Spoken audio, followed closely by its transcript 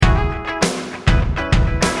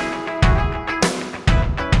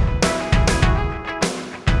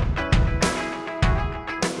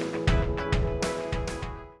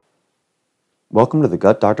Welcome to the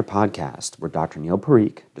Gut Doctor Podcast, where Dr. Neil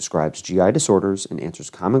Parikh describes GI disorders and answers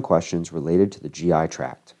common questions related to the GI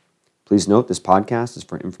tract. Please note this podcast is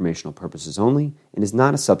for informational purposes only and is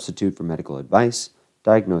not a substitute for medical advice,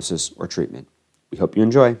 diagnosis, or treatment. We hope you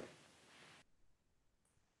enjoy.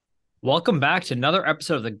 Welcome back to another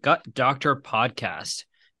episode of the Gut Doctor Podcast.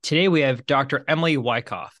 Today we have Dr. Emily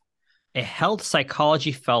Wyckoff, a health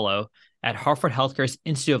psychology fellow at Hartford Healthcare's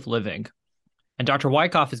Institute of Living. And Dr.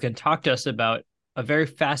 Wyckoff is going to talk to us about a very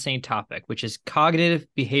fascinating topic, which is cognitive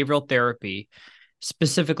behavioral therapy,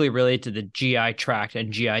 specifically related to the GI tract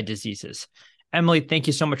and GI diseases. Emily, thank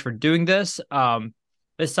you so much for doing this.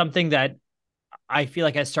 It's something that I feel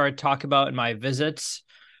like I started talking about in my visits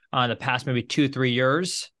in the past maybe 2-3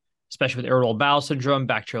 years, especially with irritable bowel syndrome,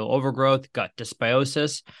 bacterial overgrowth, gut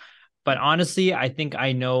dysbiosis. But honestly, I think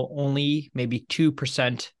I know only maybe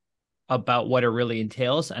 2% about what it really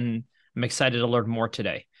entails, and I'm excited to learn more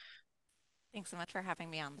today. Thanks so much for having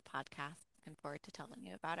me on the podcast. Looking forward to telling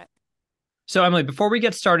you about it. So, Emily, before we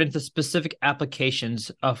get started into specific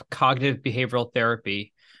applications of cognitive behavioral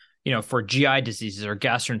therapy, for GI diseases or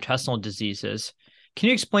gastrointestinal diseases, can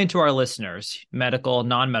you explain to our listeners, medical,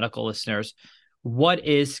 non-medical listeners, what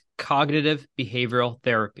is cognitive behavioral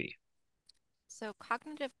therapy? So,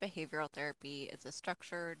 cognitive behavioral therapy is a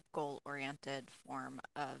structured, goal-oriented form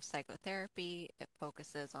of psychotherapy. It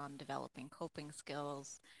focuses on developing coping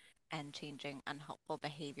skills and changing unhelpful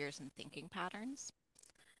behaviors and thinking patterns.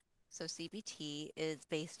 So, CBT is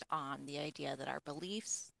based on the idea that our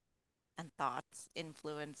beliefs and thoughts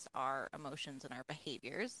influence our emotions and our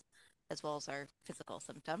behaviors, as well as our physical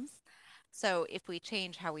symptoms. So, if we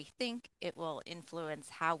change how we think, it will influence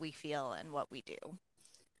how we feel and what we do.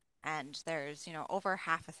 And there's, over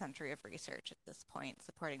half a century of research at this point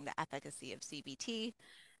supporting the efficacy of CBT,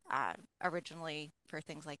 originally for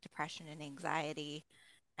things like depression and anxiety,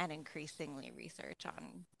 and increasingly research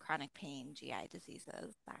on chronic pain, GI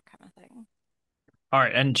diseases, that kind of thing. All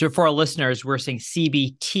right. And for our listeners, we're saying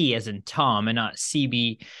CBT as in Tom and not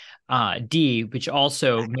CBD, which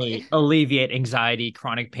also may Exactly. alleviate anxiety,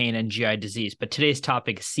 chronic pain, and GI disease. But today's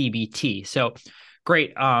topic is CBT. So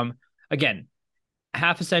great. Again,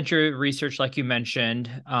 half a century of research, like you mentioned.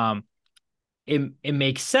 It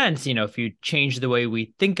makes sense, if you change the way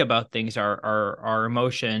we think about things, our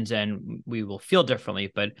emotions, and we will feel differently.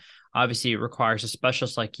 But obviously, it requires a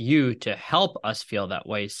specialist like you to help us feel that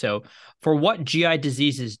way. So, for what GI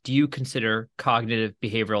diseases do you consider cognitive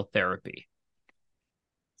behavioral therapy?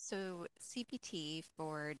 So, CBT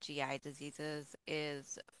for GI diseases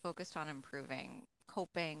is focused on improving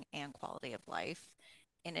coping and quality of life,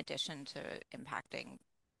 in addition to impacting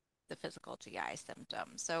the physical GI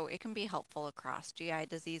symptoms. So, it can be helpful across GI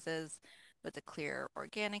diseases with a clear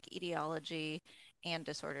organic etiology and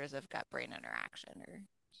disorders of gut brain interaction, or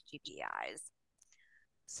GBIs.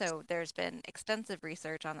 So there's been extensive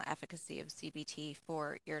research on the efficacy of CBT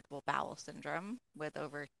for irritable bowel syndrome with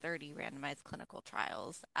over 30 randomized clinical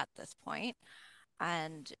trials at this point.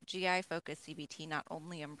 And GI focused CBT not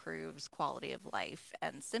only improves quality of life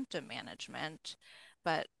and symptom management,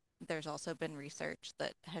 but there's also been research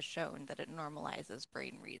that has shown that it normalizes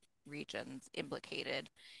regions implicated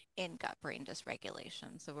in gut brain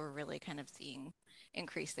dysregulation. So we're really kind of seeing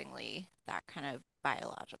increasingly that kind of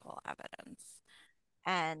biological evidence.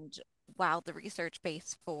 And while the research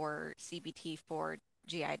base for CBT for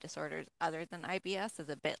GI disorders other than IBS is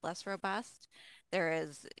a bit less robust, there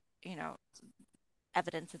is, you know,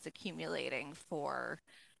 evidence is accumulating for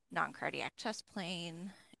non-cardiac chest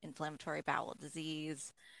pain, inflammatory bowel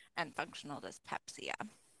disease, and functional dyspepsia.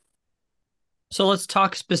 So let's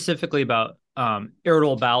talk specifically about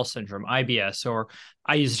irritable bowel syndrome, IBS, or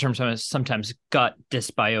I use the term sometimes gut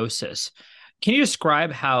dysbiosis. Can you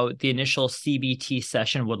describe how the initial CBT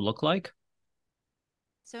session would look like?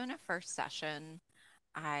 So in a first session,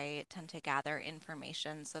 I tend to gather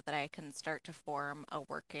information so that I can start to form a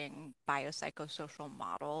working biopsychosocial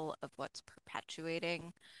model of what's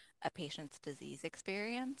perpetuating a patient's disease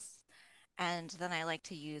experience. And then I like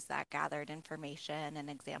to use that gathered information and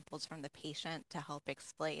examples from the patient to help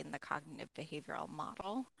explain the cognitive behavioral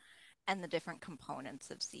model and the different components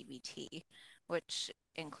of CBT, which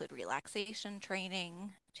include relaxation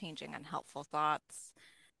training, changing unhelpful thoughts,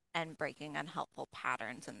 and breaking unhelpful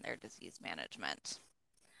patterns in their disease management.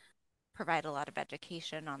 Provide a lot of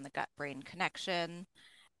education on the gut brain connection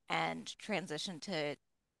and transition to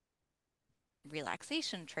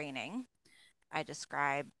relaxation training. I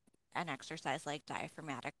describe an exercise like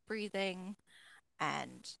diaphragmatic breathing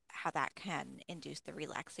and how that can induce the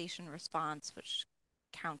relaxation response, which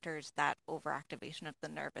counters that overactivation of the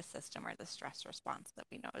nervous system or the stress response that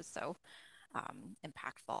we know is so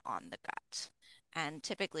impactful on the gut. And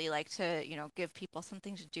typically like to, give people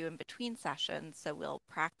something to do in between sessions. So we'll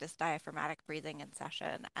practice diaphragmatic breathing in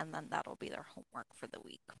session, and then that'll be their homework for the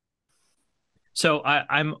week. So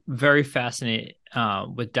I'm very fascinated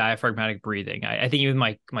with diaphragmatic breathing. I think even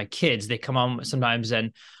my kids, they come home sometimes,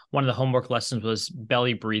 and one of the homework lessons was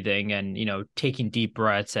belly breathing and taking deep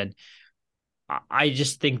breaths, and I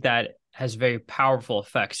just think that has very powerful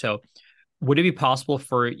effects. So would it be possible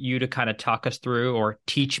for you to kind of talk us through or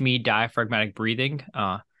teach me diaphragmatic breathing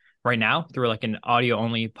right now through like an audio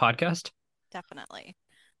only podcast? Definitely.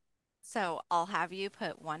 So I'll have you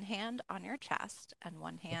put one hand on your chest and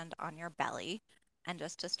one hand on your belly. And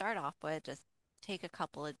just to start off with, just take a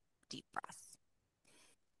couple of deep breaths.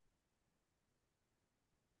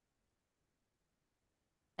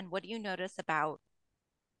 And what do you notice about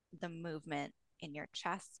the movement in your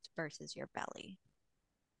chest versus your belly?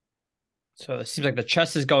 So it seems like the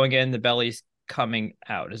chest is going in, the belly's coming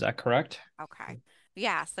out. Is that correct? Okay.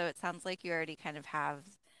 Yeah, so it sounds like you already kind of have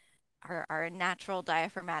our natural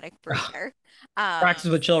diaphragmatic breather. Practice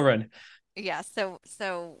with children. Yeah,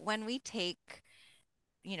 so when we take,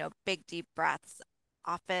 big deep breaths,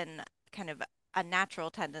 often kind of a natural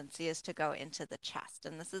tendency is to go into the chest.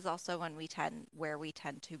 And this is also where we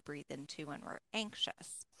tend to breathe into when we're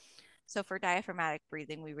anxious. So for diaphragmatic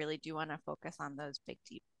breathing, we really do want to focus on those big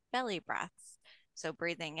deep belly breaths. So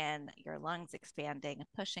breathing in, your lungs expanding,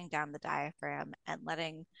 pushing down the diaphragm, and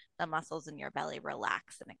letting the muscles in your belly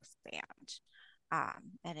relax and expand.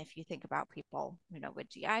 And if you think about people, with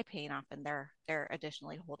GI pain, often they're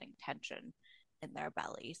additionally holding tension in their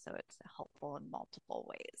belly, so it's helpful in multiple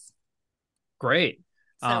ways. Great.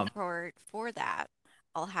 So for that,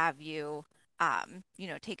 I'll have you,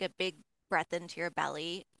 take a big breath into your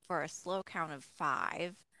belly for a slow count of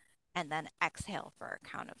 5, and then exhale for a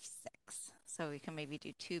count of 6. So we can maybe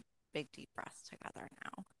do 2 big deep breaths together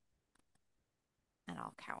now, and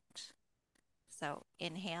I'll count. So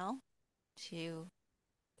inhale, 2,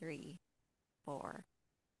 3, 4,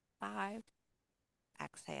 5.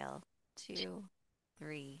 Exhale, 2,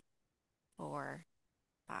 3, 4,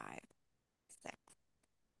 5, 6.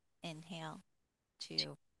 Inhale,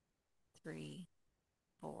 2, 3,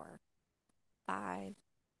 4, 5.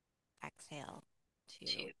 Exhale,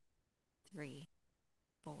 2, 3,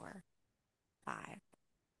 4, 5,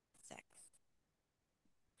 6.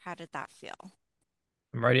 How did that feel?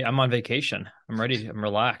 I'm ready. I'm on vacation. I'm ready. I'm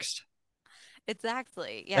relaxed.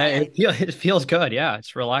 Exactly. Yeah. It feels good. Yeah,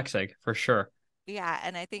 it's relaxing for sure. Yeah.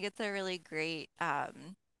 And I think it's a really great,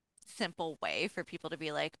 simple way for people to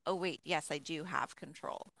be like, oh, wait, yes, I do have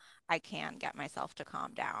control. I can get myself to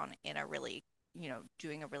calm down in a really,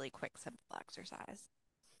 doing a really quick, simple exercise.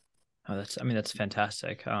 Oh, that's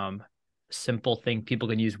fantastic. Simple thing people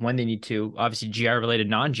can use when they need to. Obviously, GI related,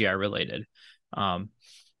 non-GI related. Um,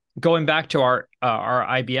 Going back to our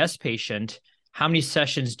IBS patient, how many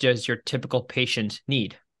sessions does your typical patient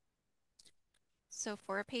need? So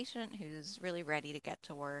for a patient who's really ready to get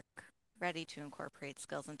to work, ready to incorporate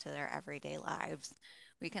skills into their everyday lives,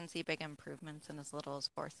 we can see big improvements in as little as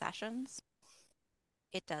 4 sessions.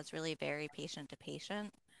 It does really vary patient to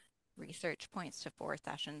patient. Research points to 4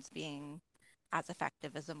 sessions being as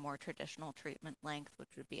effective as a more traditional treatment length,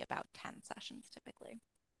 which would be about 10 sessions typically.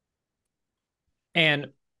 And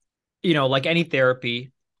like any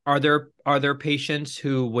therapy, are there patients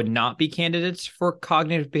who would not be candidates for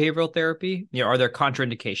cognitive behavioral therapy? Are there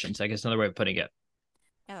contraindications? I guess another way of putting it.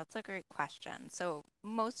 Yeah, that's a great question. So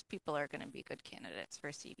most people are going to be good candidates for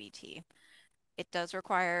CBT. It does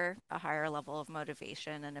require a higher level of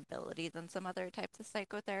motivation and ability than some other types of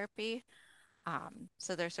psychotherapy.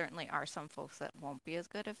 So there certainly are some folks that won't be as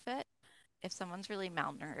good a fit. If someone's really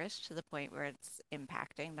malnourished to the point where it's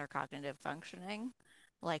impacting their cognitive functioning,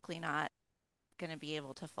 likely not going to be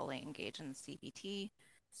able to fully engage in CBT.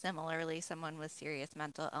 Similarly, someone with serious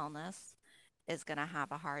mental illness is going to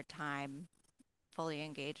have a hard time fully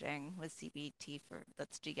engaging with CBT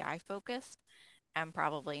that's GI focused, and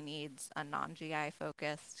probably needs a non-GI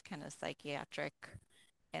focused kind of psychiatric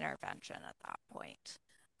intervention at that point.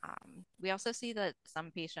 We also see that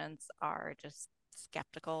some patients are just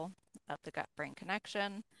skeptical of the gut-brain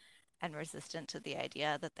connection and resistant to the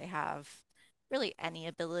idea that they have really any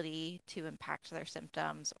ability to impact their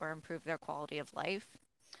symptoms or improve their quality of life.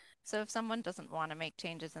 So if someone doesn't want to make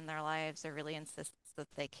changes in their lives or really insists that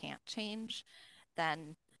they can't change,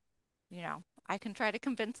 then, I can try to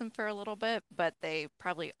convince them for a little bit, but they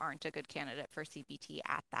probably aren't a good candidate for CBT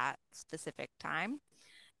at that specific time.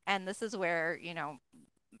 And this is where,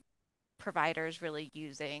 providers really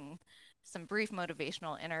using some brief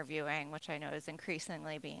motivational interviewing, which I know is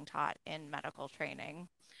increasingly being taught in medical training,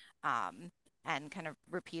 and kind of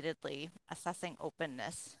repeatedly assessing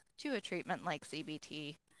openness to a treatment like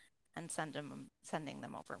CBT and sending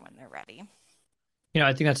them over when they're ready.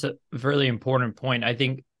 I think that's a really important point. I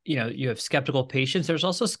think, you have skeptical patients. There's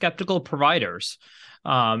also skeptical providers.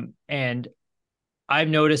 And I've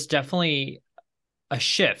noticed definitely a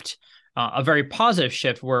shift, a very positive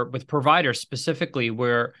shift where with providers specifically,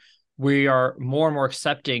 where we are more and more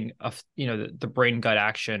accepting of, the brain gut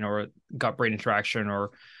action or gut brain interaction, or,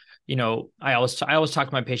 I always talk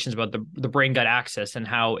to my patients about the brain gut axis and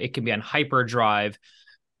how it can be on hyperdrive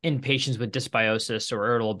in patients with dysbiosis or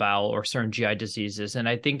irritable bowel or certain GI diseases. And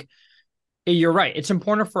I think you're right. It's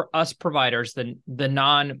important for us providers, the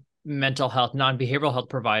non-mental health, non-behavioral health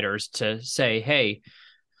providers, to say, hey,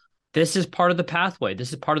 this is part of the pathway.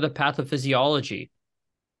 This is part of the pathophysiology.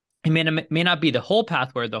 It may not be the whole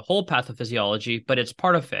pathway, the whole pathophysiology, but it's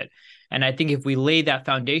part of it. And I think if we lay that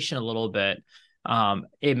foundation a little bit,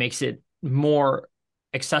 it makes it more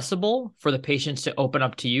accessible for the patients to open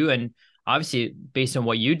up to you. And obviously, based on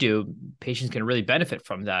what you do, patients can really benefit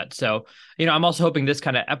from that. So, I'm also hoping this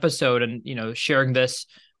kind of episode and, sharing this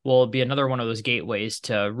will be another one of those gateways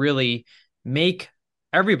to really make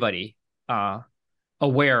everybody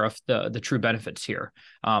aware of the true benefits here.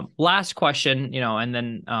 Last question, and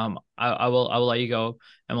then I will let you go,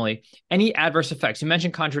 Emily. Any adverse effects? You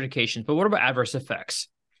mentioned contraindications, but what about adverse effects?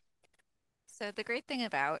 So the great thing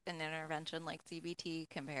about an intervention like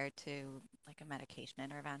CBT compared to like a medication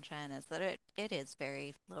intervention is that it is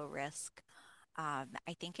very low risk. I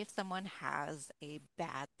think if someone has a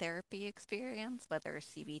bad therapy experience, whether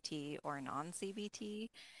CBT or non-CBT,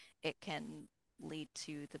 it can lead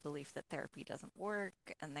to the belief that therapy doesn't work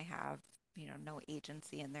and they have, no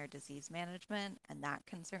agency in their disease management, and that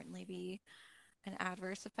can certainly be an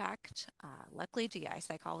adverse effect. Luckily, GI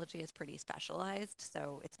psychology is pretty specialized,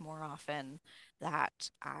 so it's more often that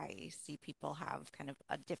I see people have kind of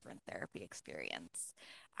a different therapy experience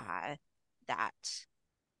that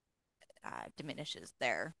diminishes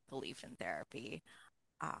their belief in therapy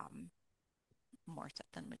more so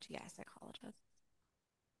than with GI psychologists.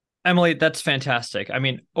 Emily, that's fantastic. I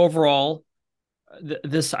mean, overall,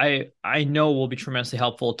 this I know will be tremendously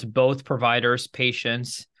helpful to both providers,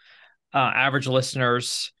 patients, average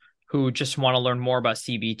listeners who just want to learn more about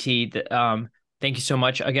CBT. Thank you so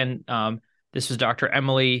much. Again, this was Dr.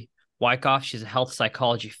 Emily Wyckoff. She's a health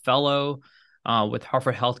psychology fellow with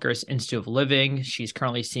Hartford Healthcare's Institute of Living. She's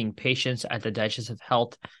currently seeing patients at the Digestive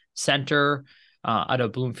Health Center out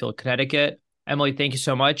of Bloomfield, Connecticut. Emily, thank you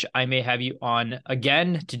so much. I may have you on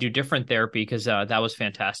again to do different therapy because that was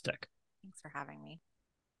fantastic. Thanks for having me.